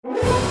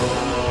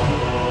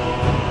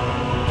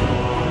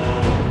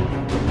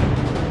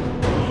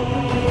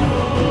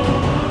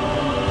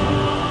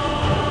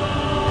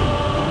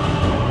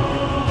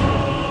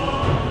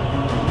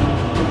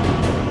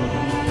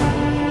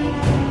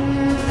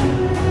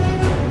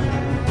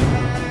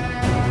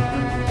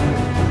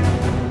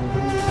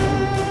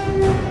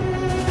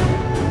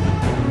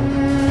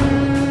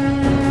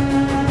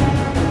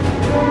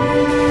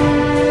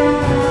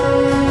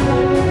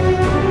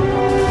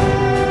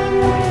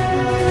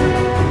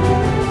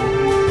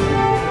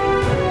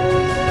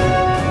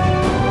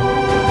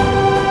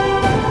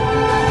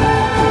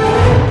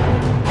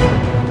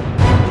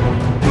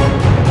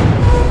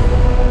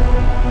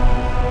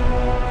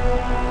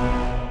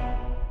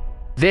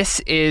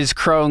This is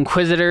Crow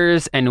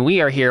Inquisitors, and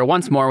we are here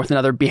once more with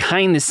another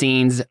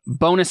behind-the-scenes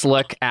bonus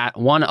look at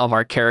one of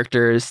our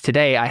characters.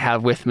 Today, I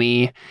have with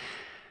me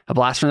a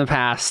blast from the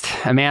past,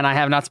 a man I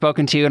have not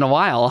spoken to in a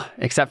while,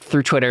 except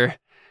through Twitter,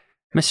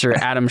 Mr.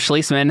 Adam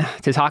Schlesman,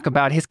 to talk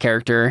about his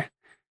character,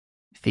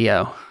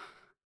 Theo.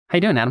 How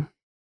you doing, Adam?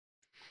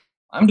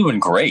 I'm doing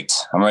great.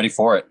 I'm ready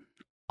for it.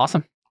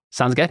 Awesome.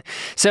 Sounds good.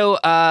 So,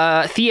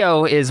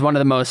 Theo is one of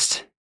the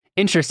most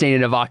interesting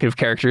and evocative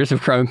characters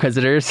of Crow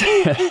Inquisitors.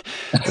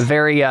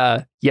 Very,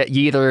 you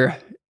either,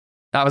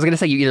 I was going to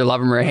say you either love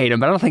him or hate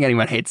him, but I don't think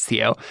anyone hates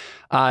Theo.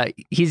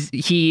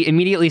 He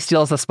immediately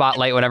steals the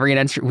spotlight whenever he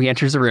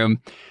enters the room.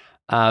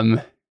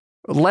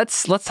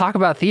 Let's talk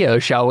about Theo,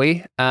 shall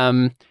we?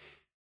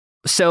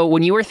 So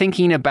when you were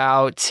thinking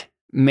about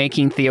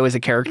making Theo as a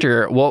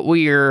character, what were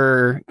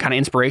your kind of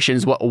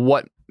inspirations?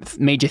 What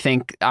made you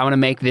think, I want to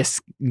make this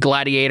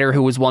gladiator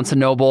who was once a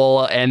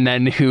noble and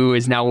then who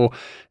is now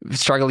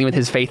struggling with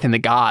his faith in the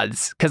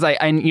gods? Because I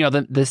you know,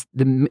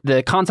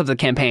 the concept of the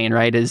campaign,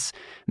 right, is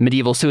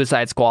medieval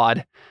Suicide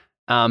Squad.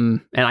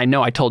 And I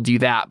know I told you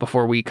that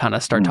before we kind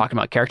of started talking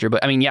about character,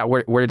 but I mean, yeah,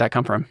 where did that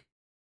come from?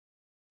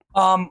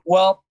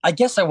 Well, I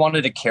guess I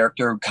wanted a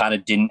character who kind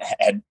of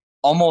had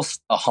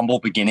almost a humble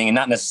beginning, and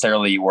not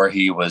necessarily where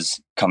he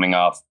was coming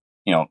off,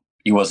 you know,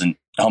 he wasn't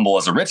humble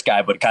as a rich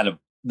guy, but kind of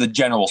the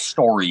general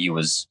story, he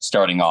was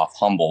starting off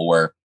humble,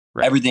 where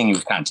everything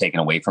was kind of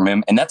taken away from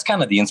him. And that's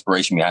kind of the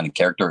inspiration behind the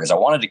character. Is I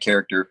wanted a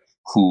character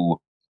who,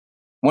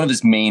 one of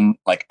his main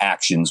like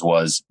actions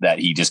was that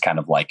he just kind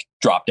of like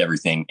dropped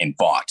everything and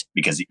fought,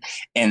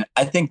 and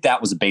I think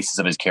that was the basis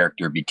of his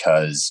character,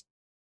 because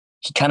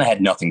he kind of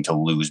had nothing to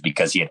lose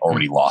because he had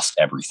already lost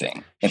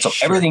everything. And so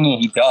everything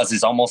he does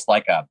is almost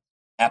like a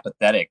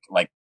apathetic,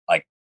 like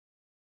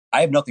I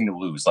have nothing to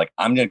lose. Like,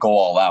 I'm going to go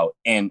all out.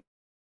 And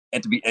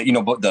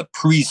but the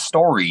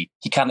pre-story,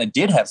 he kind of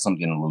did have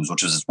something to lose,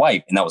 which was his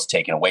wife, and that was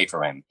taken away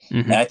from him.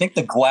 And I think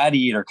the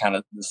gladiator kind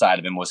of side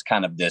of him was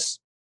kind of this.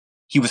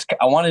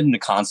 I wanted him to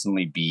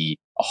constantly be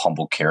a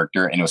humble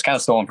character, and it was kind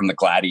of stolen from the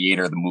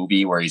Gladiator, the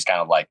movie, where he's kind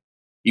of like,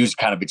 he was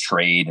kind of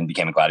betrayed and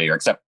became a gladiator,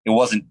 except it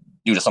wasn't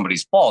due to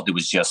somebody's fault. It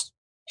was just,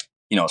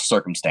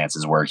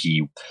 circumstances where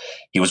he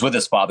was with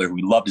his father, who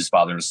he loved his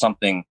father. It was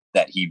something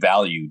that he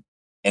valued,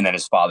 and then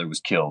his father was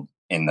killed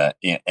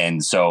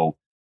and so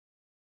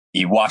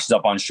he washes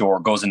up on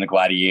shore, goes into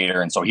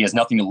Gladiator, and so he has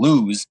nothing to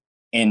lose.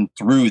 And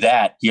through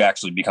that, he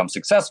actually becomes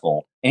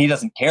successful. And he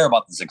doesn't care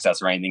about the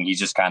success or anything. He's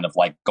just kind of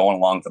like going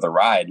along for the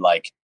ride.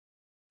 Like,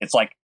 it's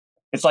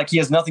like he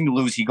has nothing to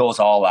lose. He goes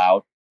all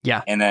out.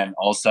 Yeah. And then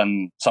all of a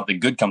sudden something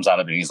good comes out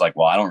of it. And he's like,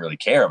 well, I don't really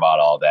care about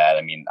all that.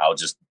 I mean, I'll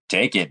just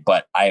take it,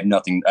 but I have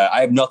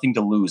nothing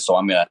to lose. So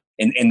I'm going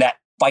to, and that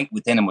fight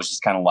within him was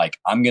just kind of like,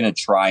 I'm going to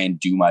try and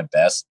do my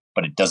best,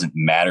 but it doesn't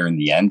matter in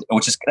the end,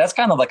 that's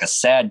kind of like a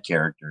sad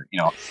character,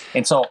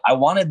 And so I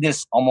wanted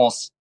this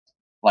almost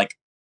like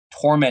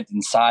torment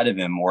inside of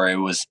him, where it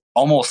was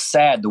almost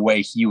sad the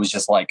way he was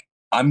just like,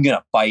 I'm going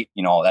to fight,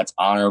 that's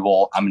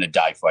honorable. I'm going to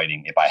die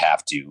fighting if I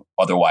have to.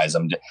 Otherwise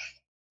I'm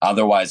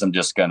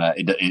just gonna,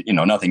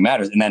 nothing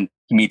matters. And then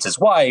he meets his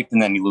wife,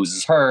 and then he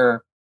loses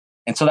her.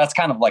 And so that's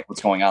kind of like what's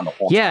going on the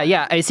whole time.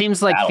 Yeah. It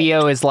seems like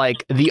Theo is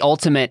like the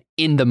ultimate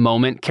in the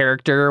moment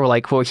character.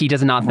 Like, well, he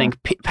does not think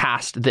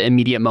past the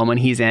immediate moment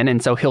he's in.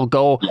 And so he'll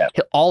go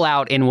all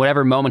out in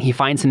whatever moment he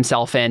finds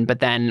himself in. But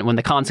then when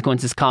the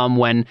consequences come,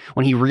 when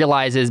he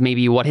realizes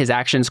maybe what his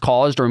actions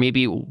caused, or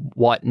maybe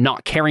what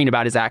not caring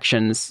about his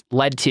actions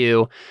led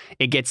to,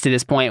 it gets to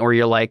this point where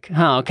you're like,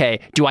 okay,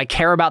 do I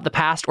care about the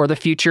past or the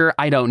future?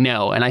 I don't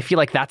know. And I feel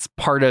like that's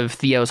part of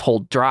Theo's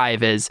whole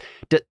drive is,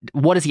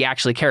 what does he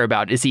actually care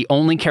about? Does he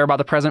only care about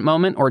the present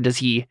moment, or does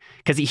he,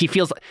 because it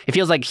feels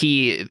like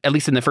he, at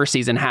least in the first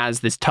season,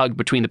 has this tug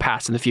between the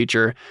past and the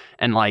future,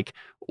 and like,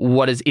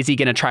 is he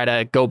going to try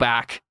to go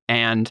back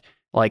and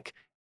like,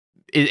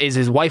 is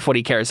his wife what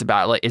he cares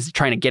about? Like, is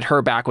trying to get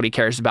her back what he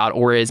cares about,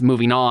 or is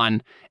moving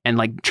on and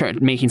like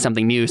making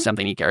something new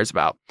something he cares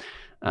about?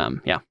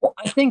 Well,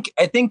 I think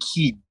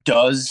he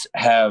does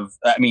have,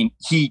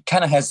 he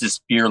kind of has this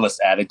fearless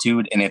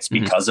attitude, and it's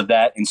because of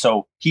that. And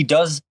so he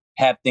does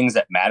have things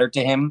that matter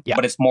to him,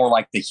 but it's more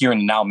like the here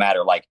and now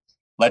matter. Like,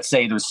 let's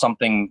say there's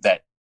something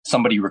that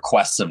somebody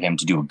requests of him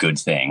to do a good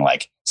thing,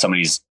 like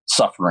somebody's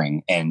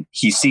suffering, and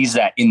he sees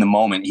that in the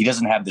moment. He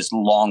doesn't have this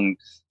long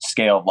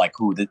scale of like,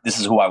 this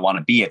is who I want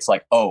to be. It's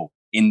like, oh,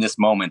 in this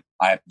moment,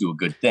 I have to do a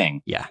good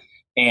thing. Yeah.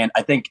 And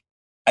I think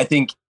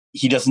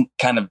he doesn't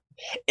kind of,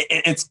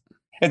 it's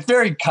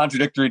very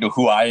contradictory to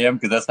who I am,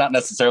 because that's not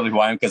necessarily who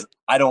I am, because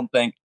I don't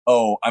think,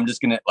 oh, I'm just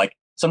going to like,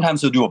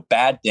 sometimes he'll do a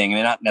bad thing, and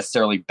they're not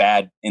necessarily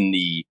bad in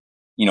the,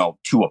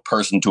 to a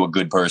person, to a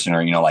good person,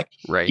 or,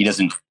 he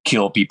doesn't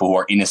kill people who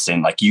are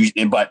innocent,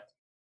 but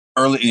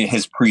early in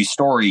his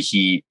pre-story,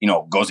 he,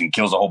 goes and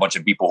kills a whole bunch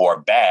of people who are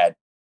bad.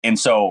 And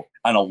so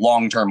on a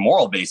long-term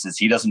moral basis,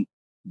 he doesn't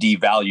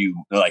devalue,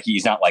 like,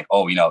 he's not like,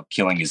 oh,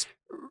 killing is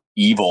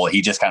evil.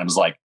 He just kind of is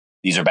like,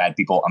 these are bad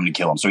people, I'm going to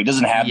kill them. So he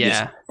doesn't have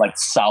this like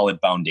solid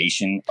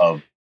foundation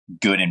of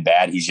good and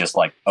bad. He's just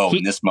like, oh,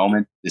 in this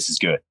moment, this is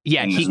good.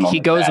 Yeah, he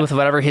goes with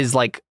whatever his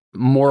like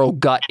moral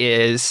gut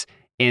is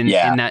in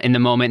the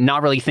moment,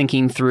 not really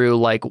thinking through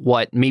like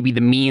what maybe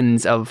the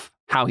means of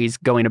how he's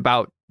going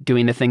about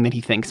doing the thing that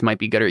he thinks might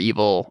be good or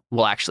evil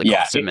will actually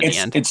cost him in the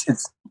end.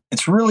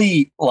 It's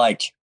really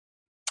like,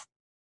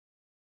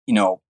 you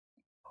know,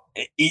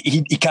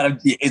 he kind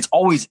of, it's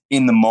always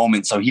in the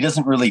moment. So he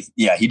doesn't really,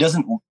 he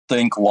doesn't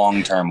think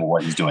long-term of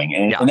what he's doing.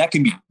 And that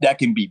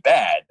can be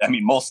bad. I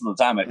mean, most of the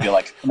time I feel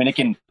like, I mean, it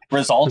can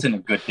result in a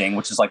good thing,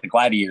 which is like the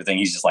gladiator thing.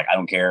 He's just like, I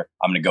don't care.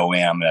 I'm going to go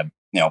in. I'm going to,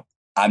 you know,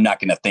 I'm not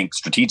going to think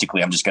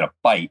strategically. I'm just going to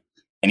fight.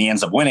 And he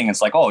ends up winning.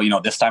 It's like, oh, you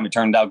know, this time it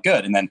turned out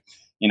good. And then,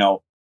 you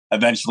know,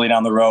 eventually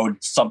down the road,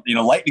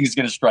 lightning is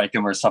going to strike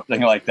him or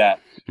something like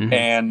that. Mm-hmm.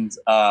 And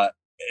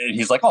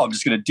he's like, oh, I'm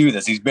just going to do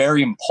this. He's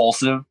very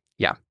impulsive.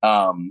 Yeah.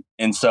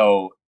 And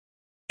so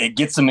it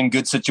gets him in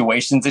good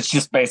situations. It's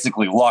just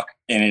basically luck.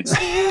 And it's,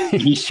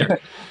 sure.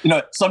 You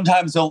know,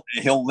 sometimes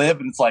he'll live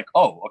and it's like,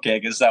 oh, okay, I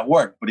guess that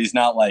worked. But he's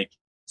not like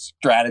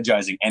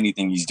strategizing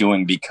anything he's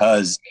doing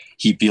because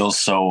he feels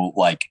so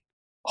like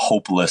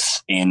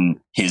hopeless in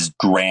his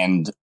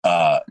grand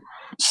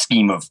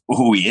scheme of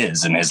who he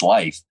is in his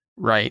life.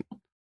 Right.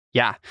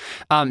 Yeah.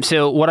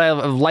 So what I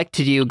like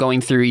to do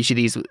going through each of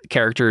these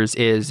characters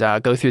is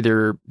go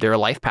through their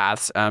life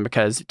paths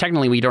because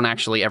technically we don't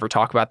actually ever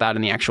talk about that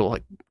in the actual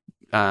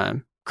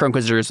Crow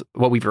Inquisitors,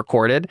 what we've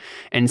recorded.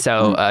 And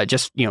so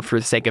just, you know, for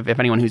the sake of if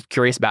anyone who's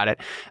curious about it,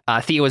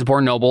 Theo was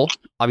born noble,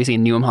 obviously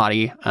in New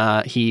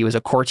Amhati. He was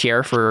a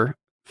courtier for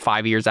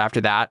 5 years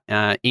after that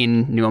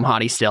in New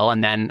Amhati still.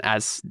 And then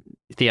as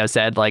Theo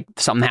said, like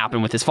something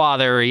happened with his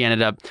father. He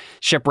ended up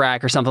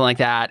shipwreck or something like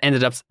that.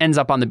 Ends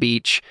up on the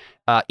beach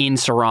in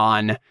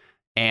Saran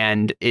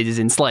and is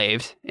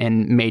enslaved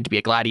and made to be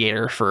a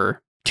gladiator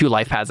for 2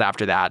 life paths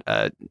after that,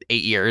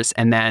 8 years.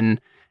 And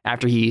then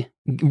after he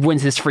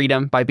wins his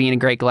freedom by being a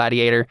great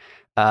gladiator,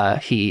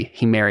 he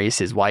marries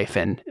his wife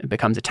and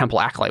becomes a temple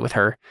acolyte with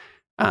her,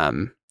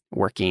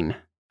 working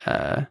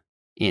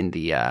in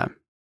the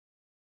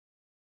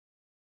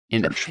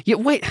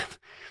wait.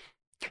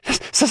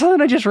 So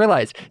something I just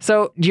realized.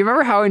 So do you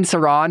remember how in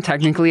Saran,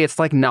 technically it's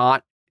like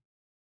not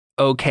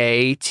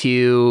okay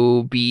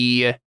to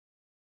be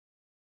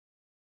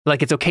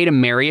like, it's okay to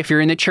marry if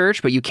you're in the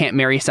church, but you can't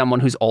marry someone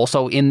who's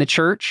also in the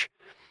church?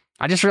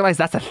 I just realized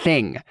that's a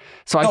thing.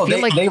 So I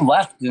feel like they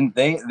left and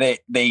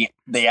they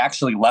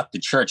actually left the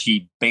church.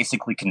 He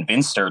basically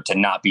convinced her to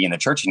not be in the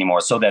church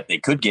anymore so that they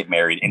could get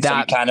married. And so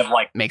he kind of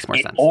like makes more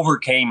sense.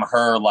 Overcame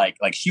her like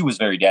she was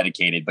very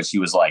dedicated, but she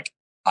was like,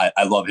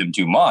 I love him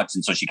too much.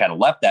 And so she kind of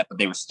left that, but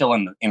they were still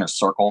in the inner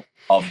circle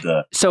of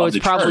the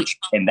church.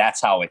 And that's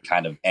how it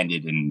kind of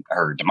ended in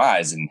her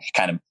demise and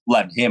kind of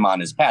led him on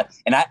his path.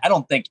 And I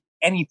don't think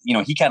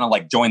he kind of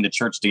like joined the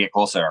church to get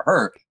closer to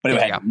her, but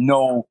it had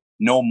no,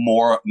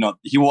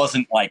 he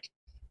wasn't like,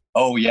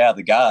 oh yeah,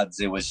 the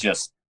gods. It was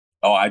just,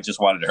 oh, I just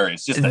wanted her.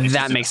 It's just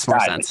that makes more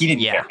sense. He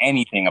didn't care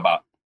anything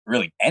about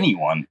really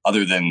anyone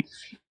other than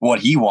what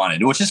he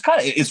wanted, which is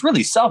it's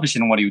really selfish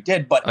in what he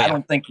did. But I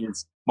don't think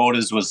his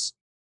motives was,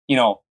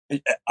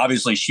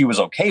 obviously she was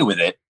okay with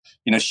it.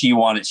 She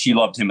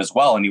loved him as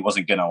well. And he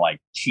wasn't going to like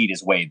cheat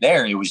his way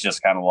there. It was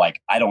just kind of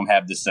like, I don't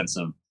have this sense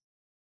of,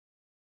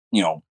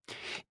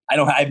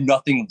 I have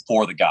nothing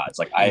for the gods.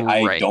 Like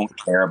I don't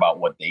care about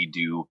what they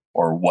do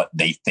or what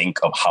they think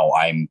of how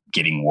I'm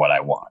getting what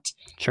I want.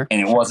 Sure. And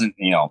it wasn't,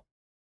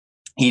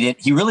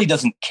 he really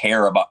doesn't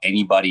care about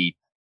anybody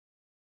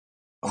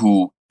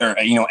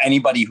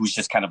anybody who's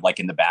just kind of like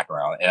in the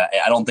background. And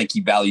I don't think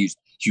he values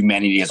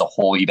humanity as a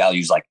whole. He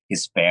values like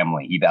his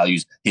family. He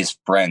values his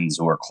friends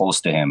who are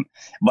close to him.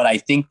 But I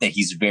think that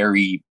he's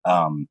very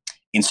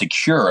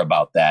insecure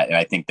about that. And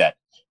I think that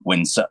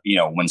when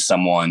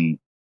someone,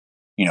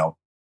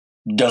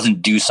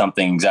 doesn't do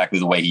something exactly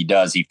the way he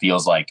does, he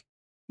feels like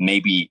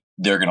maybe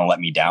they're going to let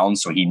me down.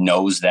 So he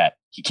knows that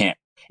he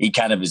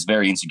kind of is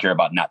very insecure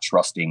about not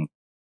trusting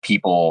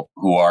people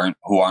who aren't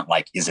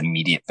like his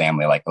immediate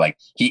family. Like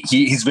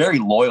he's very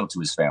loyal to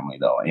his family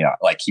though.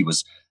 Like he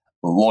was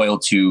loyal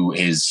to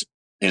his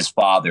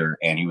father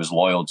and he was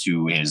loyal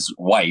to his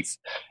wife,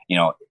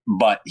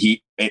 but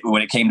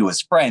when it came to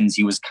his friends,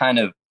 he was kind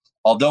of,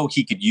 although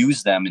he could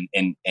use them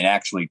and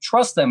actually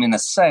trust them in a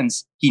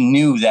sense, he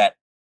knew that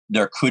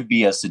there could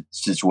be a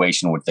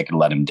situation where they could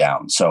let him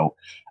down. So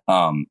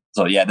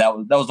yeah, that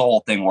was the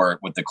whole thing where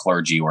with the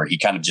clergy, where he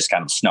kind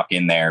of snuck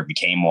in there,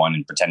 became one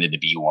and pretended to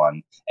be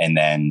one. And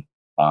then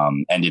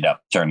ended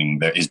up turning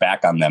his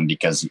back on them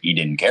because he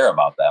didn't care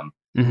about them.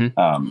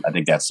 Mm-hmm. I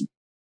think that's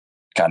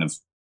kind of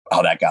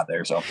how that got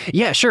there. So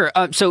yeah, sure.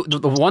 So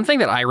the one thing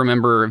that I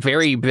remember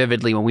very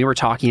vividly when we were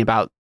talking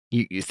about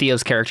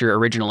Theo's character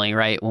originally,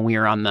 right, when we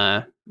were on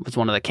was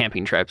one of the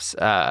camping trips,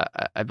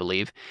 I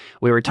believe,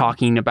 we were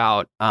talking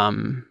about,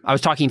 I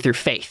was talking through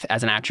faith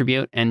as an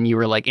attribute, and you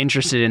were like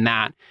interested in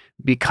that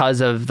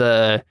because of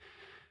the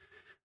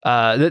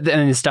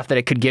and the stuff that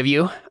it could give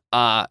you.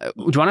 Do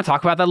you want to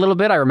talk about that a little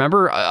bit? I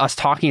remember us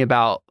talking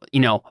about,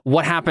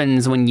 what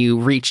happens when you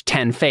reach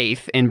 10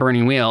 faith in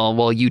Burning Wheel.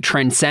 Well, you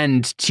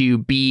transcend to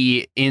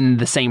be in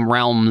the same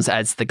realms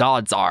as the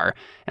gods are.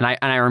 And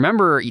I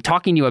remember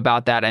talking to you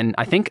about that. And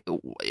I think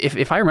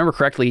if I remember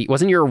correctly,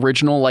 wasn't your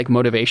original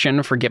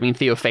motivation for giving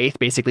Theo faith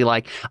basically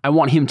I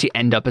want him to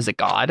end up as a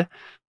god?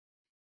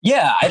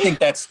 Yeah, I think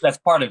that's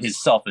part of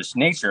his selfish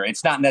nature.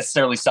 It's not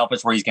necessarily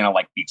selfish where he's going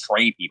to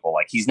betray people.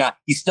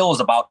 He still is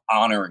about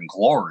honor and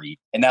glory.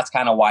 And that's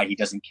kind of why he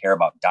doesn't care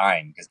about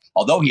dying, because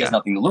although he has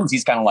nothing to lose,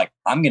 he's kind of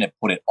I'm going to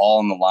put it all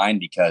on the line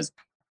because,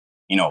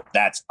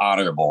 that's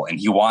honorable. And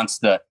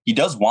he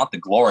does want the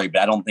glory,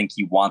 but I don't think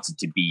he wants it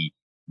to be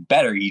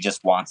better. He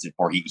just wants it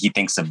he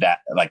thinks of that.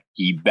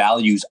 He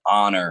values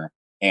honor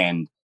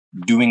and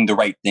doing the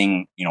right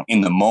thing,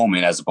 in the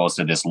moment, as opposed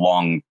to this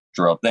long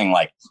drill thing.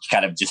 He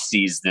kind of just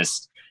sees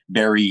this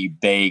very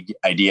vague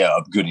idea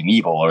of good and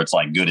evil, or it's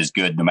good is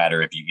good no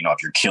matter if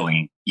if you're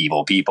killing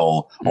evil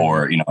people,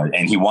 or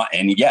and he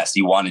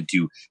wanted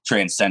to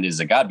transcend as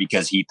a god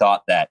because he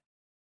thought that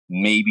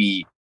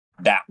maybe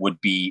that would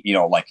be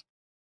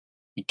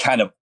he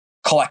kind of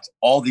collect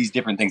all these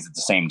different things at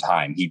the same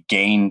time. He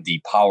gained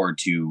the power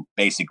to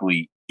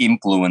basically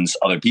influence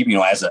other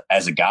people,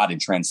 as a god, and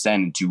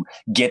transcend to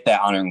get that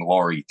honor and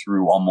glory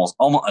through almost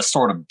a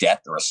sort of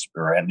death,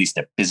 or at least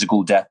a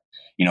physical death,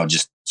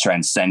 just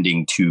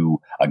transcending to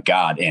a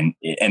god. And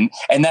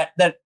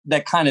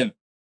that kind of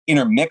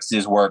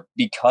intermixes where,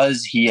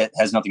 because he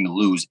has nothing to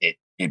lose,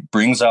 it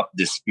brings up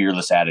this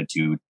fearless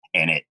attitude,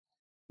 and it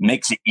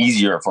makes it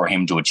easier for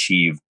him to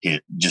achieve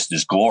just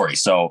this glory.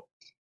 So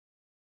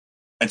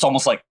it's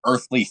almost like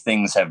earthly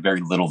things have very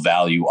little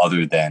value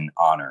other than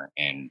honor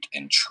and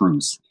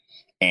truth.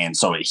 And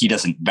so he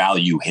doesn't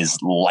value his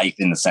life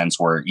in the sense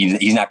where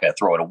he's not going to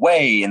throw it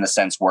away, in the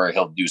sense where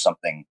he'll do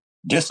something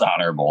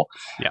dishonorable,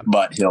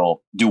 but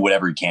he'll do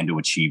whatever he can to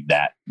achieve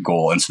that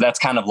goal. And so that's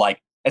kind of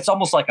it's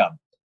almost like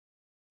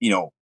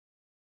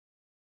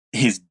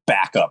his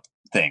backup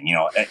thing.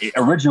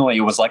 Originally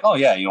it was oh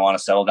yeah, you want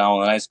to settle down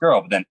with a nice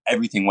girl, but then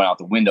everything went out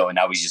the window, and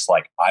now he's just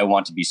I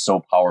want to be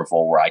so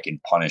powerful where I can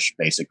punish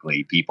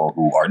basically people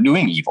who are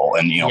doing evil,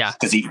 and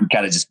because he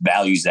kind of just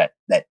values that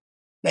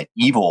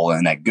evil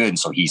and that good, and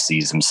so he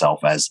sees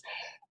himself as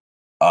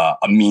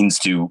a means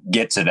to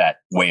get to that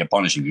way of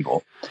punishing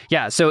people.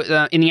 Yeah. So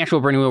in the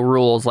actual Burning Wheel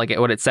rules,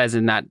 what it says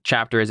in that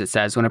chapter is, it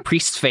says when a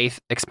priest's faith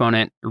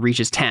exponent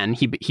reaches 10,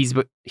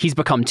 he's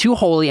become too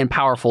holy and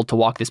powerful to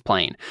walk this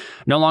plane.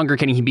 No longer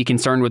can he be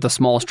concerned with the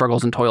small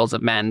struggles and toils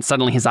of men.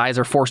 Suddenly his eyes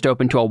are forced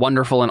open to a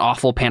wonderful and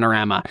awful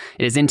panorama.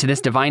 It is into this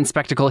divine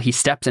spectacle he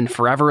steps and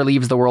forever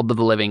leaves the world of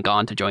the living,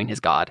 gone to join his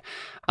God.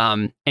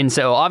 And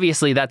so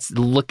obviously that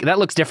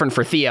looks different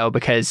for Theo,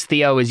 because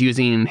Theo is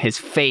using his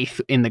faith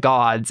in the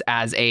gods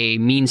as a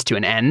means to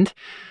an end.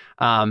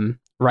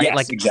 Right?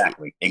 Yes,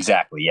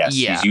 exactly. Yes.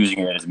 Yeah. He's using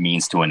it as a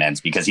means to an end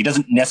because he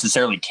doesn't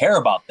necessarily care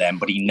about them,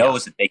 but he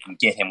knows that they can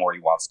get him where he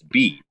wants to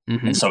be.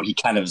 Mm-hmm. And so he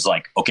kind of is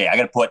okay, I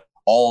got to put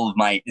all of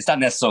it's not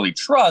necessarily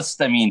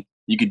trust. I mean,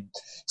 you could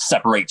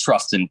separate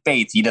trust and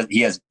faith.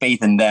 He has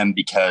faith in them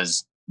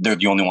because they're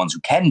the only ones who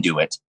can do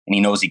it. And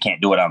he knows he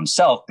can't do it on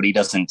himself, but he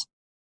doesn't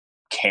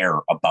care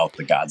about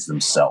the gods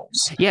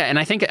themselves. Yeah, and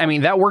I think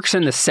that works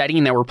in the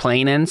setting that we're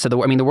playing in. So the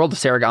world of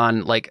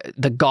Saragon,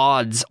 the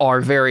gods are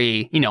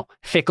very,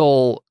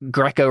 fickle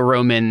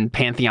Greco-Roman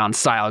pantheon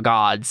style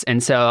gods.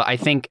 And so I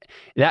think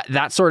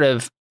that sort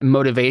of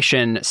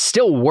motivation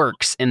still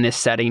works in this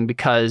setting,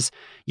 because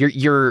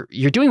you're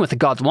doing what the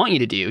gods want you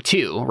to do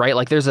too,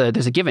 right? There's a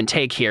give and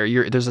take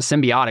here. There's a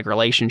symbiotic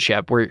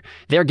relationship where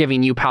they're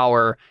giving you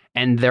power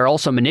and they're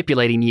also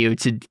manipulating you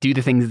to do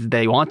the things that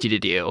they want you to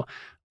do.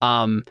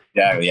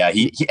 Yeah.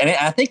 He and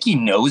I think he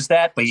knows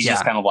that, but he's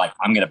just kind of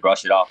I'm going to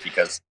brush it off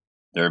because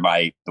they're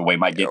the way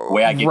I get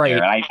right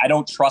there. And I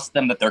don't trust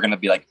them that they're going to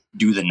be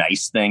do the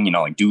nice thing,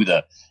 do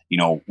the,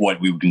 what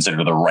we would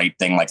consider the right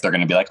thing. They're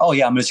going to be oh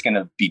yeah, I'm just going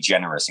to be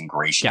generous and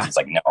gracious. Yeah. It's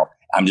no,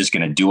 I'm just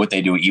going to do what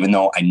they do, even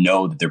though I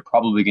know that they're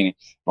probably going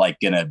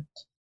to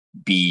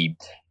be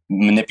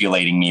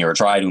manipulating me or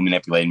try to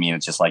manipulate me. And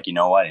it's just you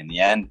know what, in the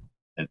end,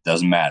 it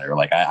doesn't matter.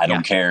 I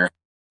don't care.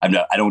 I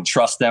don't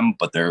trust them,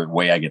 but they're the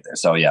way I get there.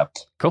 So yeah.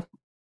 Cool.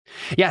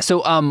 Yeah.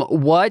 So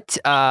what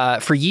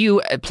for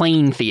you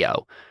playing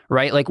Theo,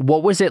 right?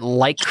 What was it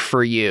like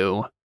for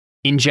you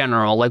in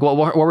general?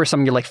 What were some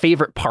of your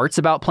favorite parts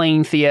about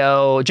playing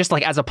Theo? Just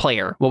as a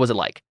player, what was it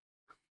like?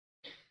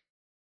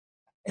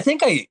 I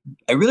think I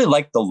really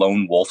like the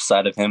lone wolf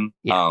side of him.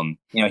 Yeah.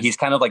 He's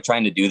kind of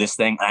trying to do this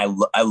thing. I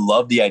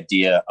love the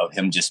idea of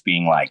him just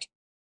being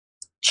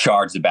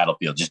charge the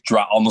battlefield, just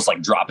drop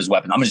his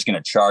weapon. I'm just going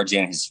to charge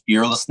in. His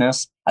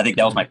fearlessness. I think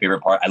that was my favorite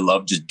part. I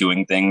love just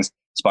doing things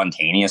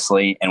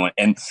spontaneously.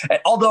 And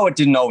although it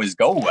didn't always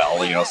go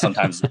well,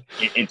 sometimes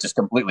it just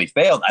completely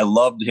failed. I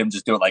loved him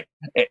just do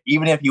it.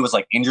 Even if he was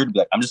injured,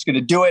 be I'm just going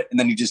to do it. And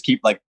then you just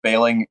keep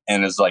failing.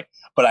 And it's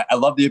but I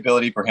love the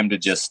ability for him to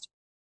just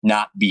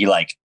not be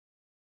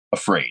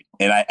afraid.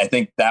 And I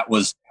think that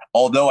was,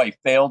 although I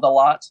failed a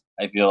lot,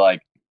 I feel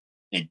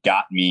it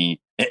got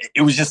me.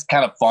 It was just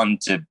kind of fun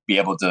to be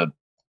able to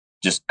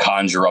just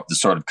conjure up the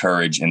sort of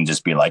courage and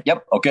just be like,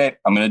 yep, okay,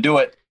 I'm going to do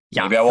it.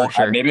 Yeah, maybe I won't,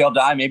 sure. maybe I'll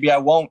die, maybe I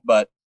won't.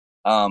 But,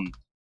 and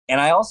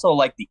I also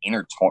like the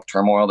inner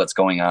turmoil that's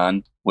going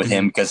on with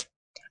him, because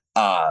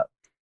I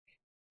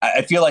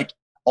feel like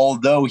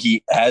although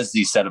he has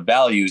these set of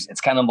values,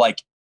 it's kind of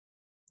like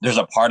there's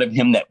a part of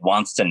him that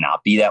wants to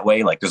not be that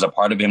way. Like there's a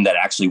part of him that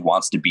actually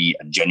wants to be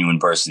a genuine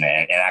person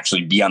and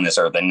actually be on this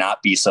earth and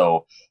not be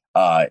so,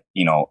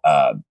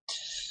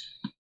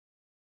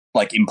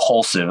 like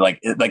impulsive,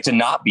 like to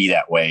not be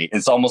that way.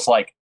 It's almost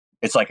like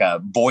it's like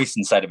a voice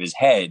inside of his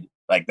head,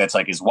 like that's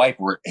like his wife,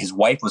 where his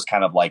wife was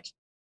kind of like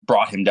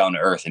brought him down to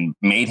earth and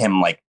made him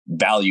like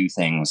value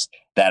things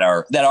that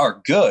are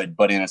good,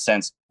 but in a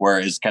sense where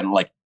it's kind of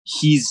like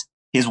his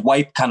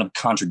wife kind of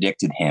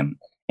contradicted him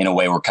in a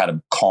way where kind of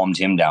calmed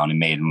him down and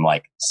made him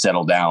like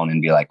settle down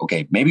and be like,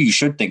 okay, maybe you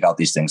should think out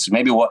these things. So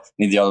maybe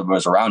the other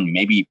was around you,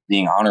 maybe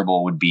being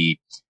honorable would be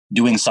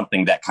doing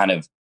something that kind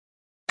of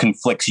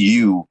conflicts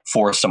you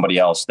for somebody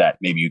else that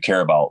maybe you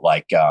care about,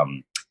 like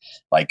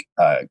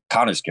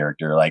Connor's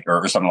character, like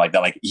or something like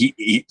that. Like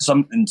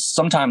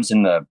sometimes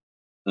in the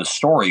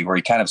story where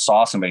he kind of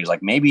saw somebody who's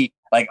like maybe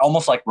like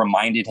almost like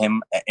reminded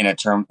him in a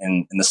term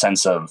in the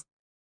sense of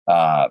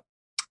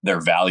their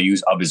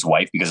values of his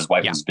wife, because his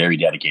wife was very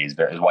dedicated.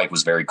 His wife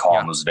was very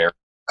calm, was very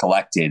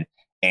collected,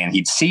 and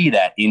he'd see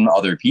that in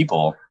other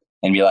people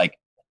and be like,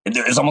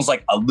 there's almost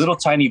like a little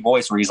tiny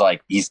voice where he's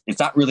like, it's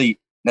not really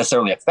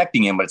necessarily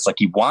affecting him, but it's like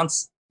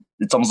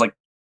it's almost like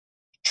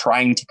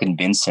trying to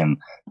convince him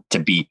to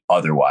be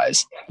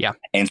otherwise. Yeah.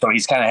 And so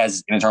he's kind of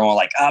has an internal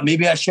like,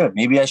 maybe I should,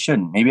 maybe I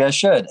shouldn't, maybe I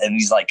should. And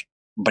he's like,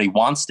 but he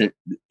wants to,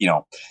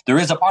 there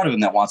is a part of him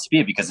that wants to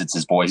be it because it's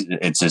his voice,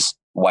 it's his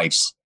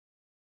wife's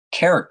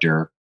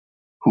character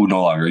who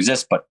no longer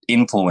exists, but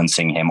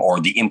influencing him,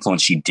 or the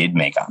influence she did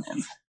make on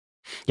him.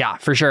 Yeah,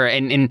 for sure.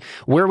 And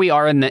where we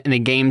are in the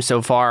game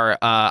so far,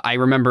 I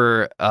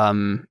remember,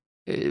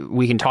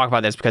 we can talk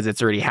about this because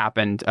it's already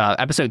happened.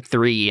 Episode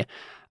 3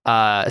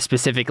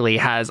 specifically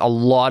has a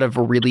lot of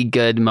really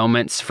good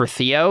moments for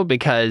Theo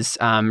because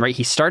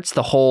he starts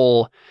the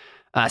whole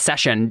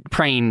session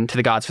praying to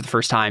the gods for the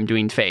first time,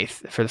 doing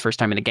faith for the first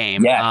time in the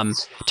game,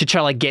 to try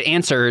to like get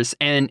answers,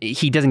 and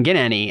he doesn't get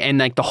any. And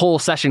like the whole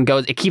session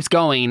it keeps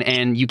going,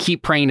 and you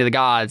keep praying to the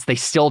gods, they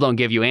still don't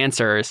give you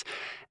answers.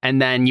 And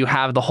then you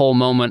have the whole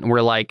moment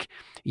where like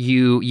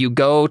you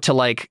go to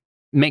like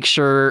make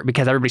sure,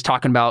 because everybody's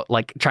talking about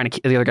like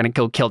they're going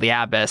to kill the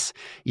abbess.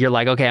 You're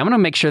like, okay, I'm going to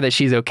make sure that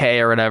she's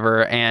okay or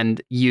whatever.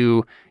 And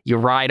you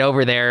ride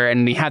over there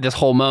and you have this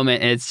whole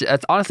moment. And it's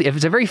honestly,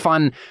 it's a very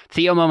fun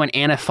Theo moment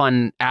and a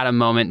fun Adam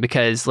moment,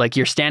 because like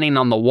you're standing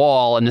on the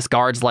wall and this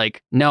guard's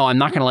like, no, I'm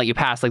not going to let you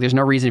pass. Like, there's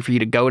no reason for you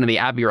to go into the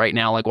Abbey right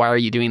now. Like, why are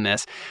you doing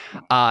this?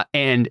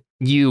 And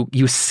you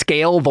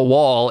scale the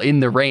wall in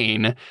the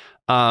rain.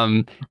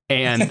 And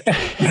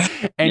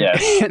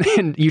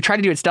you try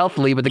to do it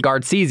stealthily, but the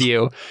guard sees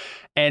you,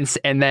 and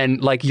then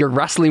like you're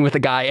wrestling with the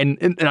guy,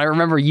 and I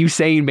remember you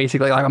saying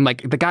basically like, I'm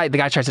like, the guy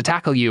tries to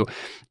tackle you,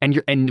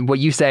 and what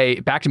you say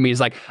back to me is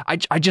like, I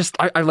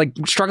like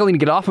struggling to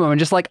get off of him and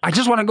just like, I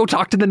just want to go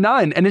talk to the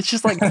nun. And it's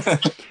just like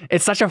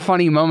it's such a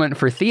funny moment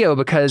for Theo,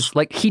 because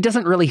like he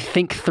doesn't really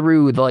think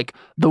through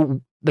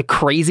the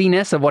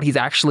craziness of what he's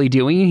actually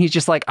doing. He's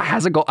just like, he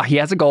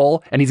has a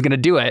goal and he's going to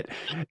do it.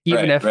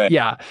 Even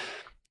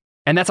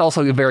And that's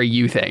also a very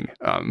you thing.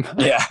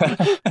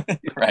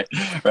 Right.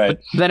 But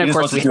then of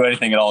course wants to do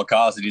anything at all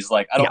costs. And he's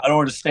like, I don't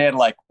understand.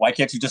 Like, why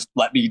can't you just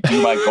let me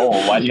do my goal?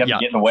 Why do you have to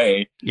get in the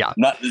way? Yeah.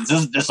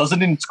 This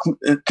doesn't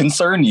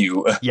concern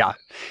you. Yeah.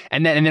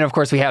 And then of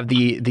course we have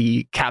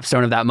the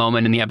capstone of that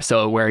moment in the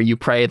episode where you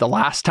pray the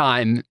last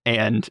time,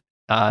 and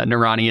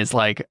Nirani is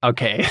like,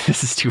 okay,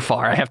 this is too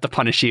far. I have to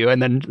punish you,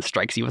 and then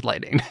strikes you with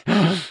lightning.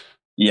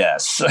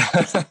 Yes.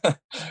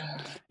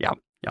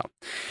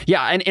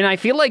 Yeah, and I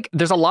feel like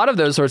there's a lot of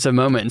those sorts of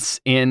moments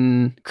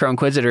in Crow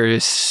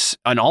Inquisitors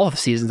on all of the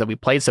seasons that we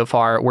played so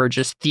far, where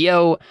just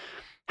Theo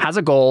has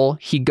a goal,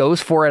 he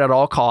goes for it at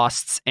all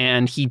costs,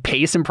 and he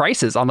pays some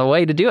prices on the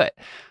way to do it.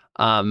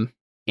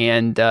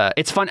 And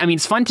it's fun. I mean,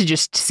 it's fun to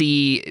just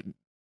see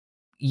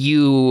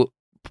you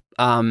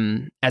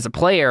as a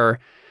player.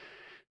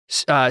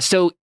 What's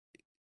the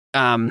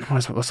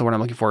word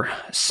I'm looking for?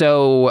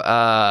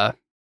 So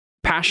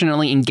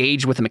passionately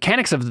engaged with the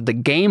mechanics of the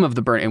game of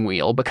the Burnt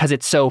Wheel, because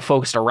it's so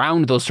focused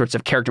around those sorts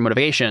of character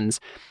motivations.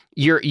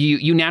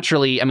 You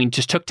naturally, I mean,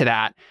 just took to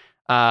that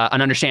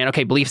and understand,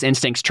 okay, beliefs,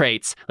 instincts,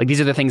 traits, like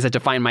these are the things that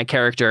define my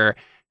character,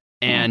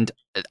 and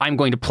I'm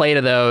going to play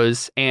to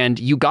those. And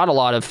you got a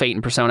lot of fate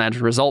and persona as a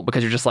result,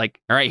 because you're just like,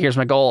 all right, here's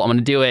my goal, I'm going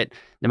to do it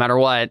no matter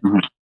what.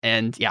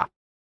 And yeah,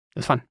 it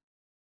was fun.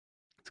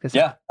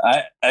 Yeah,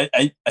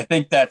 I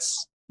think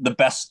that's the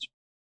best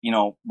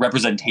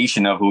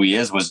representation of who he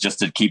is, was just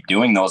to keep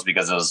doing those,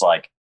 because it was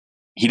like,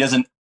 he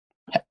doesn't,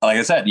 like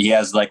I said, he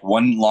has like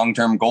one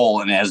long-term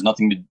goal, and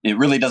it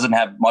really doesn't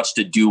have much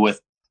to do with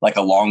like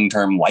a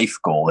long-term life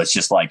goal. It's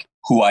just like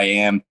who I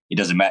am. It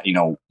doesn't matter,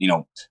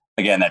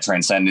 again, that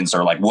transcendence,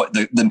 or like what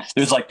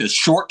there's like the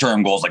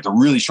short-term goals, like the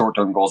really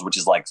short-term goals, which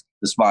is like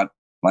the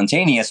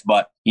spontaneous,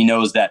 but he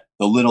knows that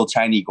the little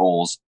tiny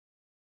goals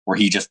where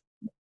he just,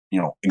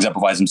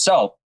 exemplifies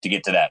himself to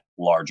get to that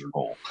larger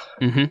goal.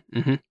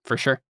 For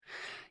sure.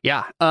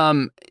 Yeah.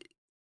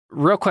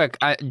 Real quick,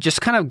 I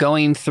just kind of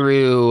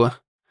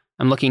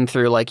I'm looking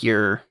through like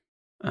your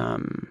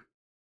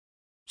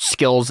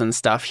skills and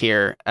stuff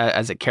here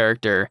as a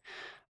character.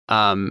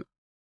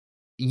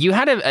 You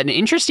had an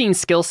interesting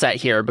skill set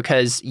here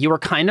because you were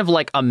kind of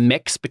like a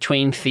mix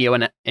between Theo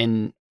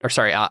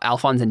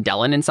Alphonse and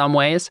Delon in some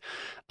ways,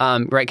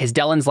 right? Because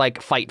Delon's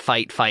like fight,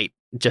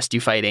 just do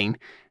fighting.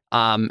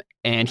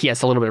 And he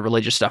has a little bit of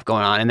religious stuff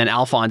going on. And then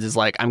Alphonse is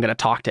like, I'm going to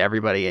talk to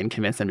everybody and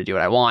convince them to do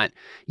what I want.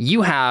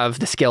 You have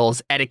the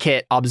skills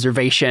etiquette,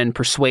 observation,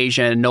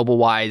 persuasion, noble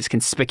wise,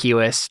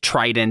 conspicuous,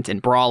 trident,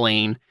 and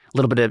brawling, a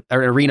little bit of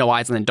arena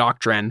wise, and then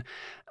doctrine.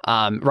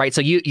 Right.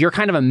 So you're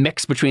kind of a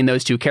mix between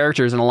those two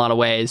characters in a lot of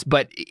ways,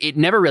 but it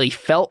never really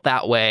felt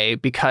that way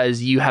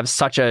because you have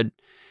such a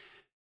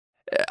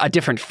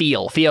different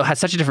feel. Theo has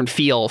such a different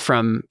feel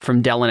from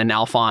Delon and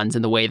Alphonse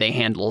in the way they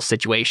handle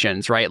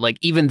situations, right? Like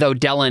even though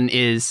Delon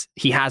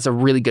he has a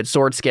really good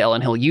sword skill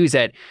and he'll use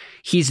it,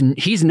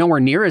 he's nowhere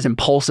near as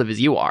impulsive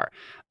as you are,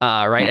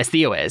 right? As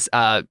Theo is,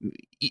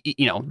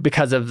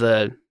 because of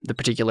the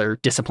particular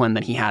discipline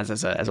that he has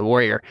as a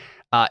warrior.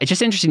 It's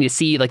just interesting to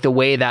see like the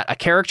way that a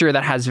character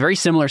that has very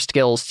similar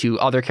skills to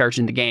other characters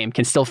in the game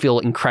can still feel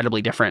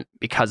incredibly different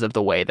because of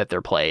the way that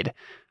they're played,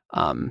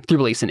 through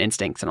beliefs and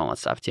instincts and all that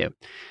stuff too.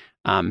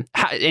 And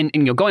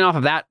going off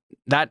of that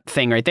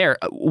thing right there,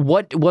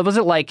 what was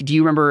it like? Do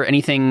you remember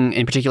anything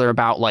in particular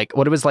about like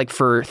what it was like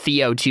for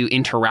Theo to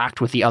interact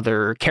with the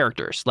other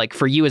characters? Like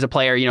for you as a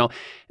player, do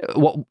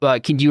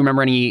you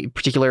remember any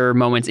particular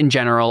moments in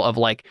general of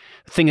like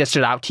things that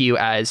stood out to you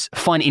as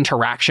fun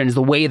interactions,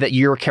 the way that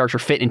your character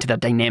fit into the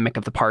dynamic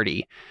of the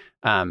party?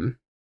 I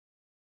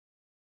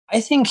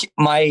think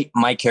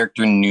my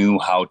character knew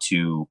how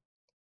to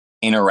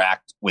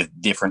interact with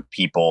different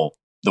people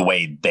the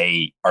way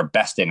they are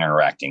best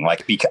interacting.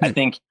 Like, because I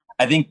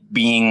think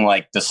being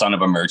like the son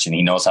of a merchant,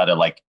 he knows how to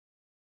like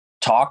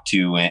talk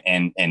to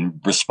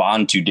and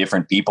respond to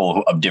different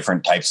people of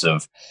different types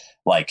of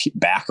like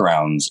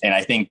backgrounds. And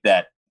I think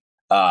that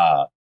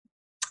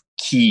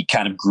he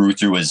kind of grew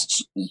through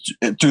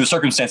the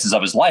circumstances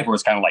of his life where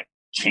it's kind of like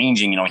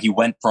changing. He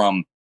went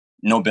from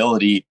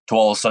nobility to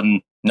all of a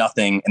sudden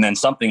nothing and then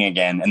something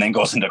again, and then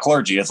goes into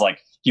clergy. It's like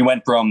he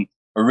went from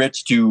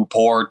rich to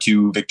poor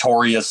to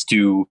victorious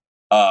to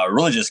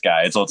religious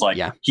guy. So it's like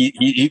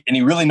he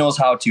really knows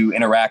how to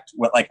interact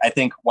with, like, I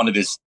think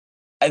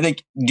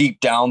deep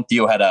down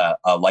Theo had a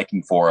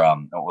liking for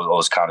what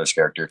was Connor's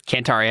character,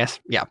 Cantarius.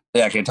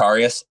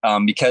 Cantarius,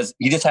 because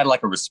he just had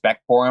like a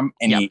respect for him,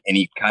 and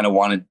he kind of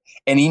wanted,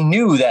 and he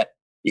knew that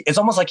it's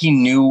almost like he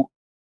knew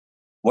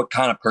what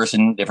kind of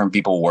person different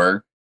people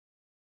were.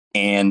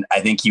 And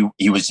I think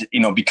he was,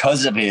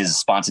 because of his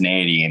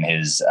spontaneity and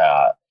his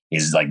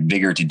like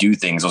vigor to do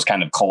things, was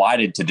kind of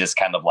collided to this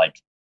kind of like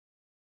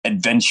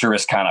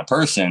adventurous kind of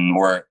person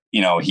where,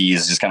 he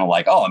is just kind of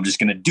like, oh, I'm just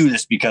going to do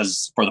this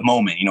because for the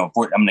moment, I'm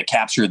going to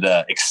capture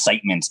the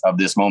excitement of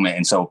this moment.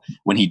 And so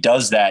when he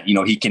does that,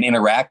 he can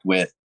interact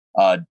with,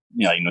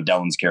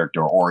 Delon's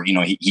character, or,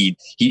 he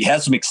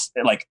has some,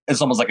 like,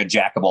 it's almost like a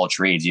jack of all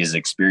trades. He has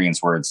experience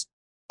where it's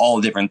all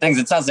different things.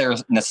 It's not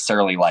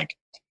necessarily like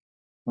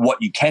what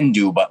you can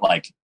do, but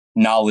like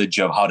knowledge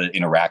of how to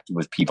interact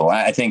with people. And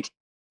I think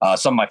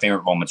some of my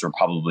favorite moments were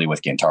probably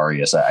with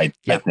Cantarius. I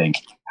think.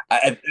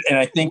 I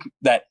think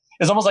that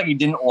it's almost like he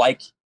didn't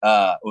like,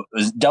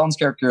 was Delon's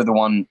character the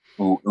one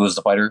who was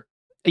the fighter?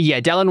 Yeah,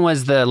 Delon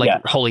was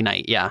the holy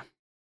knight. Yeah.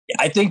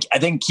 I think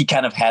he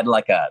kind of had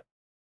like a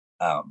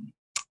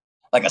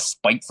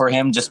spite for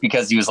him, just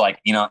because he was like,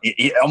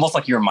 it almost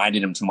like he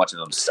reminded him too much of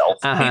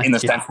himself, in the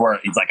sense where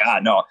he's like,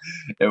 no,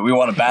 we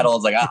want to battle.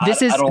 It's like,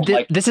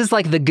 this is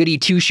like the goody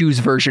two shoes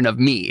version of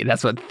me.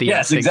 That's what Theo.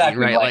 Yes,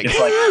 exactly. Right. Like, it's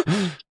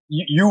like,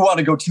 you want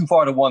to go too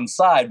far to one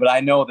side, but I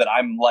know that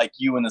I'm like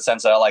you in the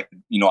sense that I like,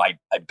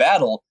 I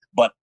battle,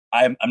 but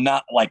I'm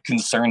not like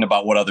concerned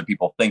about what other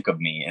people think of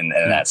me in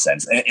that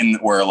sense. And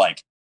where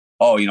like,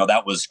 oh,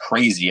 that was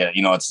crazy.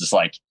 It's just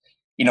like,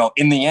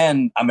 in the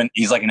end,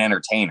 he's like an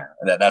entertainer.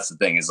 That's the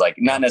thing, is like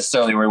not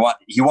necessarily where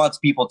he wants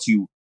people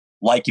to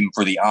like him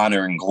for the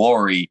honor and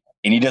glory.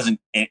 And he doesn't,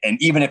 and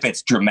even if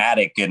it's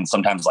dramatic and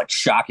sometimes like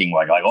shocking,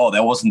 like, oh,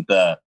 that wasn't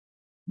the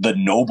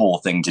noble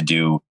thing to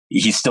do,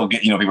 he still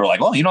get, people are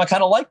like, oh, I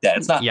kind of like that.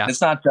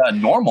 It's not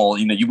normal.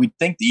 You would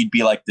think that you'd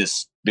be like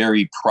this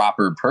very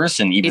proper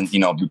person, even,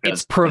 because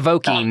it's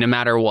provoking no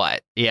matter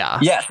what. Yeah.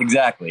 Yes,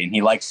 exactly. And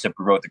he likes to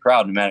provoke the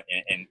crowd, and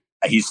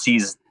he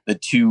sees the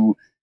two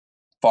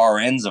far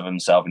ends of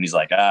himself, and he's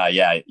like,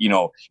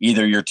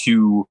 either you're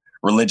too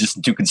religious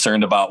and too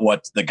concerned about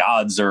what the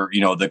gods or,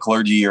 the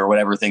clergy or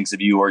whatever thinks of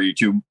you, or you're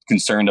too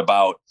concerned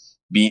about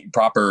being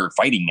proper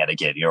fighting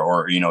etiquette,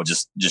 or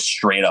just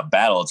straight up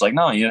battle. It's like,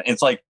 no,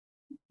 it's like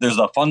there's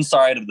the fun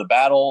side of the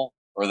battle,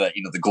 or the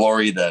the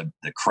glory, the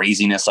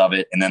craziness of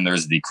it, and then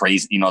there's the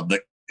crazy, the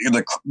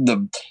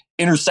the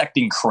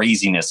intersecting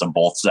craziness of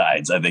both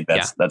sides. I think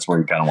that's where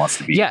he kind of wants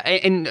to be. Yeah,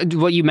 and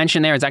what you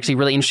mentioned there is actually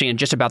really interesting,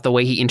 just about the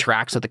way he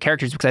interacts with the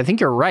characters, because I think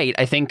you're right.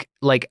 I think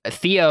like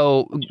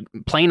Theo,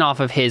 playing off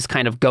of his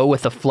kind of go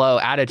with the flow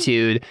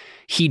attitude,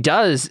 he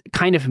does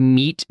kind of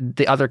meet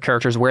the other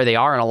characters where they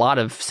are in a lot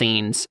of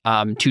scenes,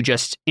 to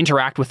just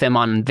interact with them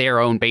on their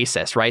own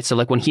basis, right? So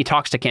like when he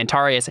talks to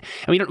Cantarius,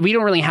 and we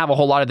don't really have a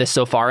whole lot of this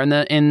so far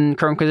in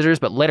Chrome Inquisitors,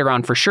 but later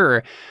on for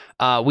sure.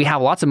 We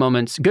have lots of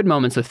moments, good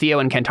moments with Theo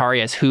and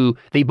Cantarius, who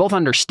they both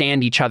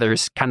understand each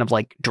other's kind of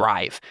like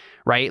drive,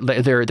 right?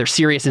 Their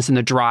seriousness in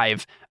the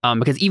drive,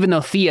 because even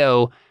though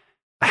Theo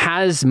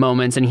has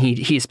moments, and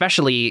he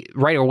especially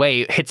right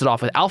away hits it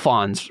off with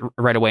Alphonse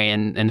right away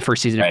in the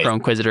first season of Chrome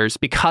Inquisitors,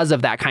 because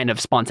of that kind of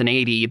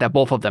spontaneity that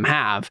both of them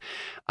have.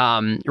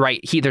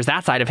 Right, there's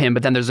that side of him,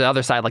 but then there's the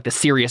other side, like the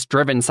serious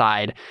driven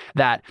side,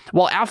 that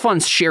while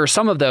Alphonse shares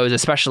some of those,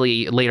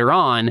 especially later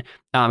on,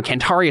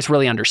 Cantarius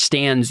really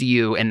understands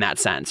you in that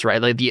sense,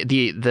 right? Like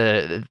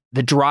the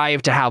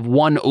drive to have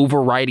one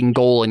overriding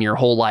goal in your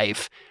whole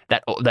life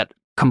that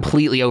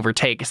completely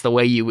overtakes the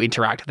way you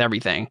interact with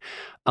everything.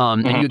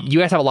 And you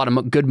guys have a lot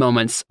of good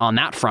moments on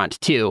that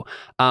front too.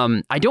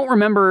 I don't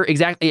remember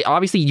exactly.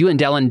 Obviously, you and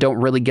Dylan don't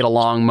really get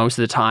along most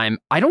of the time.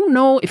 I don't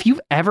know if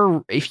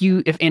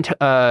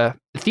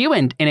Theo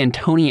and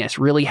Antonius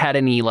really had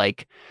any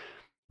like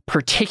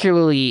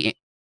particularly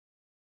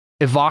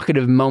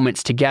evocative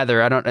moments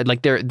together. I don't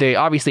like they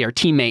obviously are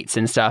teammates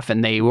and stuff,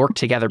 and they work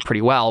together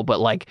pretty well. But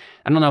like,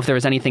 I don't know if there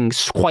was anything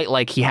quite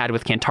like he had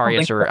with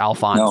Cantarius or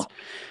Alphonse.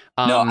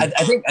 No,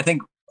 I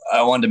think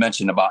I wanted to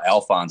mention about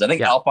Alphonse. I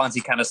think Alphonse,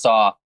 he kind of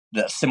saw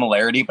the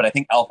similarity, but I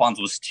think Alphonse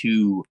was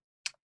too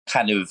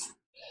kind of.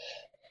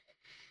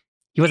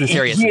 He wasn't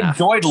serious enough.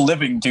 He enjoyed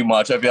living too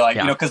much. I feel like,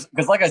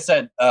 because like I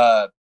said,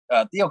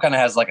 Theo kind of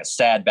has like a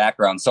sad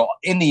background. So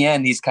in the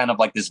end, he's kind of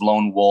like this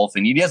lone wolf,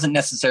 and he doesn't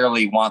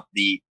necessarily want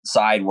the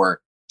side where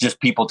just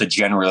people to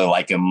generally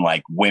like him,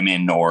 like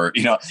women, or,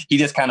 he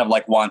just kind of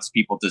like wants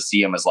people to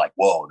see him as like,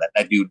 whoa,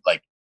 that dude,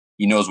 like,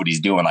 he knows what he's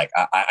doing. Like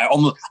I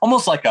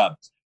almost like a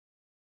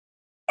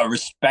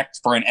respect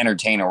for an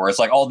entertainer, where it's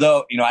like,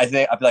 although, I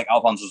feel like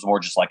Alphonse was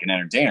more just like an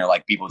entertainer.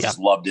 Like people just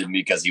loved him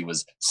because he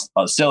was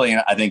silly.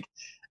 And I think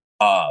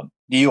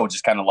Theo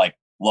just kind of like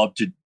loved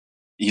to,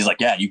 he's like,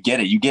 yeah, you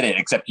get it.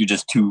 Except you're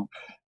just too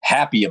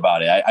happy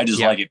about it. I just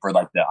like it for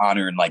like the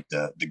honor and like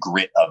the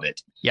grit of it.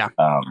 Yeah.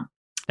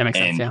 That makes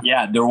sense.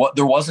 Yeah.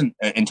 There wasn't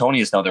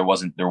Antonius. No, there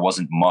wasn't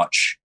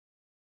much.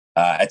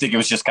 I think it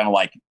was just kind of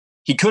like,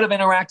 he could have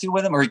interacted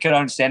with him, or he could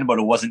understand him, but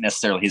it wasn't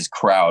necessarily his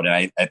crowd.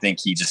 And I think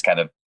he just kind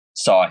of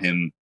saw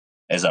him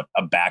as a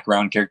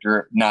background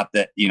character. Not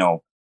that, that's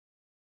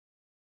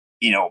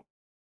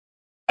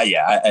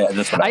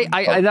what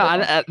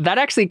that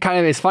actually kind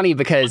of is funny,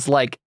 because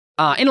like,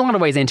 in a lot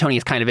of ways,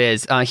 Antonius kind of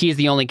is. He is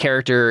the only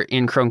character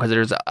in Chrome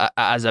Inquisitors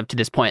as up to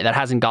this point that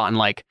hasn't gotten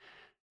like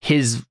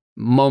his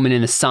moment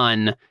in the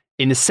sun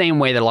in the same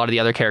way that a lot of the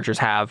other characters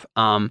have.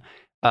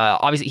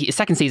 Obviously,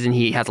 second season,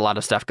 he has a lot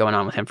of stuff going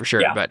on with him for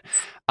sure. Yeah.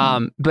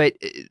 But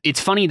it's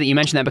funny that you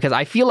mentioned that, because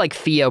I feel like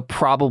Theo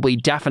probably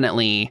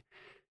definitely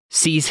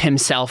sees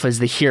himself as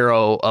the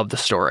hero of the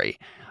story.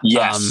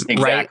 Yes,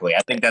 exactly. Right?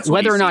 I think that's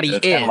whether or not he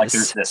is. Like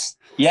there's this,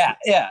 yeah.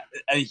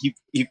 He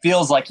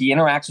feels like he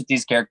interacts with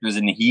these characters,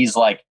 and he's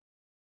like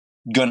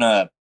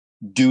gonna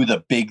do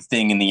the big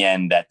thing in the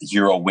end that the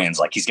hero wins.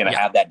 Like he's gonna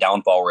have that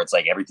downfall where it's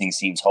like everything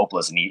seems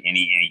hopeless, and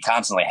he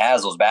constantly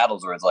has those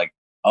battles where it's like,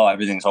 oh,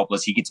 everything's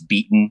hopeless. He gets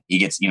beaten. He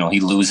gets, he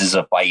loses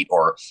a fight,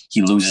 or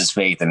he loses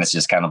faith, and it's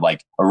just kind of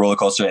like a roller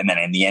coaster. And then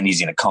in the end, he's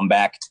going to come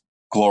back,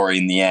 glory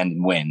in the end,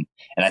 and win.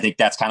 And I think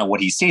that's kind of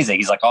what he sees.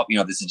 He's like, oh,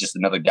 this is just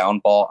another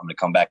downfall. I'm going to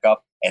come back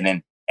up. And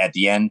then at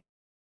the end,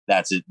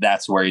 that's it.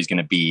 That's where he's going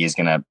to be. He's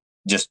going to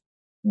just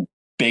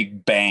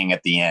big bang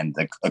at the end,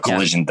 a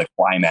collision, the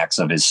climax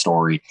of his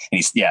story.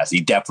 And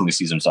he definitely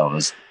sees himself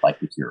as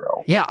like the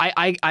hero. Yeah,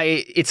 I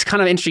it's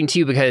kind of interesting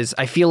too, because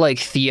I feel like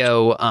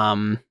Theo,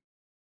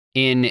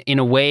 in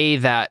a way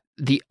that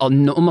the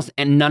almost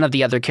and none of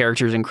the other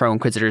characters in Chrome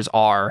Inquisitors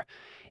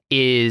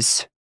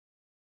is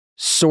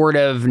sort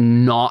of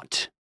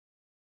not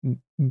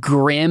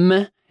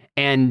grim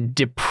and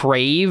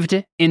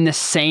depraved in the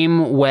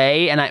same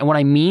way. And what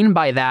I mean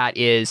by that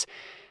is,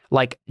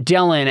 like,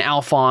 Dylan,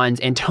 Alphonse,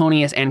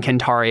 Antonius, and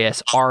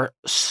Cantarius are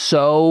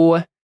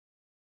so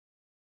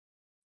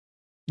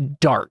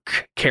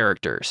dark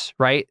characters,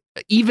 right?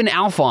 Even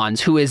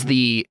Alphonse, who is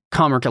the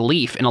comic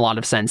relief in a lot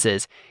of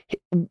senses,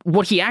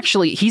 what he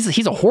actually,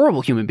 he's a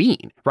horrible human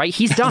being, right?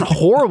 He's done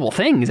horrible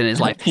things in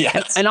his life.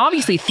 Yes. And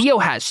obviously Theo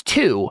has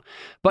too,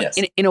 but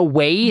in a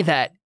way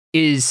that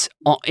is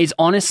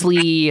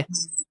honestly,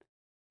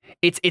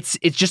 it's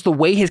just the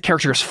way his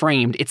character is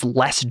framed. It's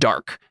less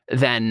dark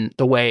than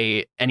the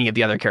way any of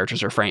the other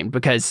characters are framed,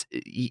 because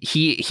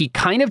he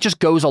kind of just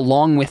goes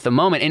along with the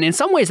moment. And in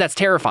some ways that's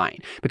terrifying,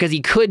 because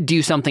he could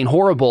do something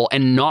horrible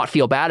and not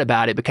feel bad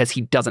about it because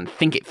he doesn't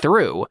think it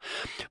through.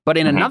 But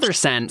in another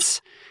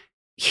sense,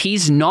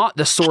 he's not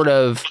the sort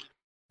of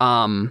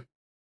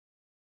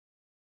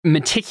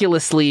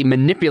meticulously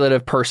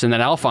manipulative person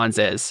that Alphonse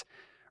is,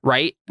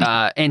 right?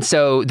 And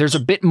so there's a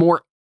bit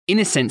more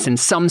innocence in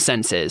some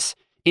senses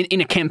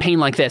in a campaign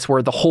like this,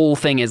 where the whole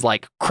thing is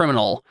like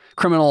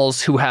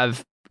criminals who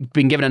have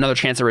been given another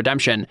chance of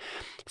redemption.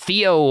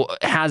 Theo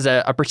has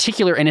a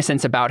particular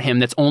innocence about him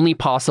that's only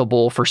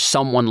possible for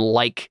someone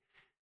like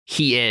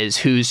he is,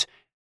 who's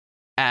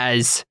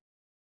as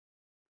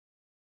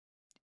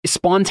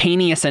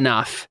spontaneous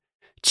enough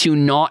to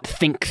not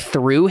think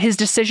through his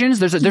decisions.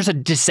 There's a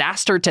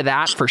disaster to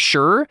that for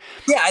sure.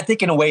 Yeah, I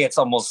think in a way it's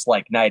almost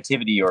like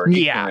naivety or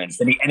ignorance.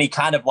 And he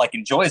kind of like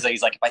enjoys it.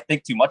 He's like, if I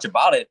think too much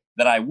about it,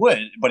 then I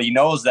would. But he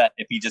knows that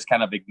if he just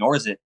kind of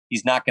ignores it,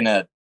 he's not going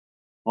to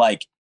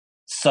like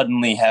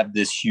suddenly have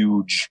this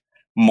huge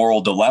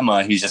moral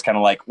dilemma. He's just kind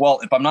of like, well,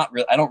 if I'm not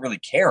I don't really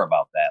care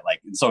about that. Like,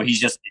 so he's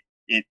just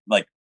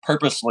like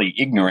purposely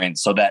ignorant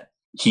so that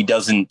he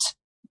doesn't,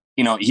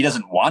 he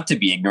doesn't want to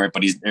be ignorant,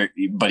 but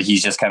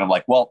he's just kind of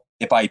like, well,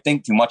 if I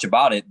think too much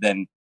about it,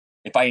 then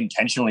if I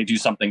intentionally do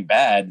something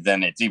bad,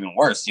 then it's even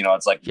worse.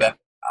 It's like,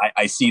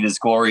 I see this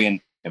glory, and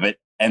if it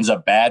ends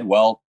up bad,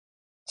 well,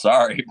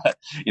 sorry. But,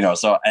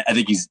 so I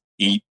think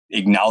he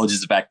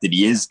acknowledges the fact that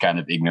he is kind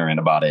of ignorant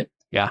about it.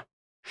 Yeah.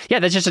 Yeah,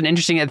 that's just an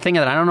interesting thing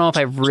that I don't know if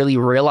I've really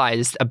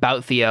realized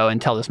about Theo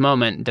until this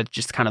moment. That's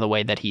just kind of the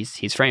way that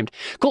he's framed.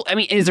 Cool. I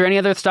mean, is there any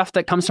other stuff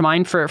that comes to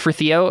mind for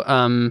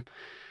Theo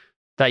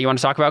that you want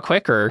to talk about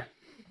quick, or?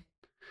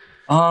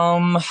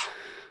 I've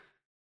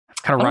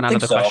kind of run out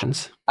of the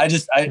questions. I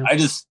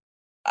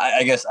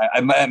guess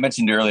I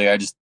mentioned earlier, I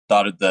just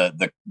thought of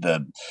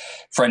the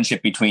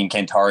friendship between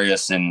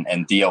Kentarius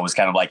and Theo was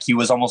kind of like, he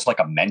was almost like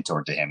a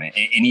mentor to him. And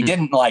he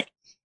didn't like,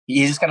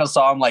 he just kind of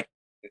saw him like,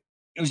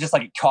 it was just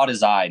like it caught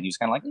his eye, and he was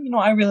kind of like,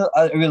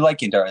 I really like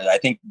Kentarius. I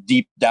think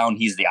deep down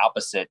he's the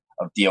opposite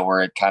of Theo,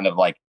 where it kind of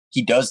like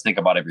he does think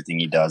about everything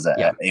he does,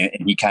 and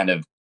he kind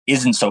of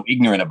isn't so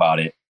ignorant about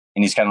it.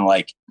 And he's kind of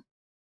like,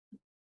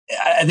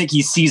 I think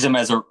he sees him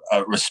as a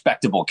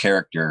respectable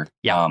character.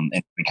 Yeah.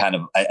 And kind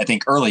of, I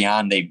think early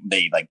on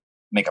they like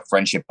make a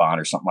friendship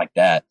bond or something like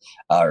that,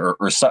 or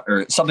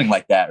something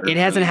like that. It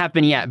hasn't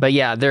happened yet, but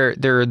yeah,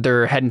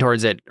 they're heading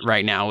towards it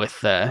right now with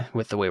the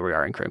way we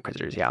are in Chrome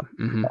Inquisitors. Yeah.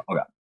 Mm-hmm.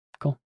 Okay.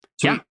 Cool.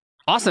 Sweet. Yeah.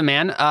 Awesome,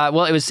 man.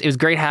 Well, it was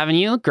great having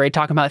you. Great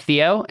talking about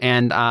Theo.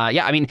 And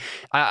I mean,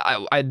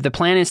 the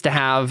plan is to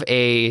have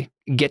a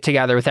get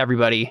together with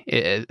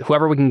everybody,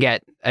 whoever we can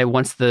get,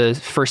 once the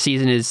first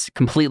season is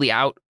completely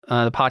out,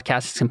 the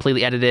podcast is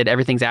completely edited,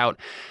 everything's out,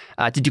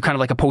 to do kind of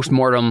like a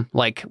post-mortem,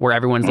 like where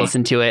everyone's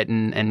listened to it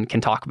and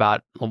can talk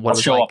about what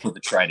I'll show up with the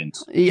trident.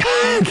 Yeah,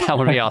 that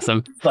would be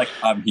awesome. Like,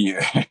 I'm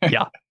here.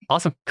 Yeah.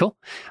 Awesome. Cool.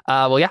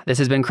 Well, yeah, this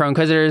has been Chrome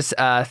Inquisitors.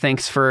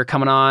 Thanks for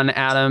coming on,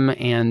 Adam.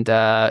 And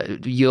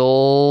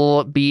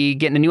you'll be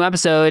getting a new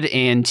episode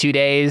in 2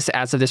 days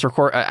as of this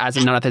as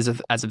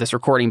of this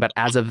recording, but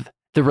as of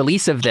the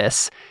release of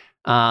this,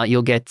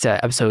 you'll get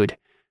episode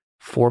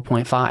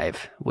 4.5,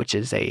 which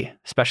is a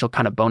special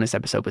kind of bonus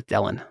episode with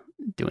Dylan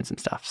doing some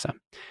stuff. So,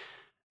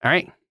 all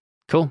right,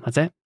 cool. That's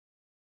it.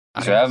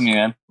 Thanks for having me,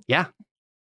 man. Yeah.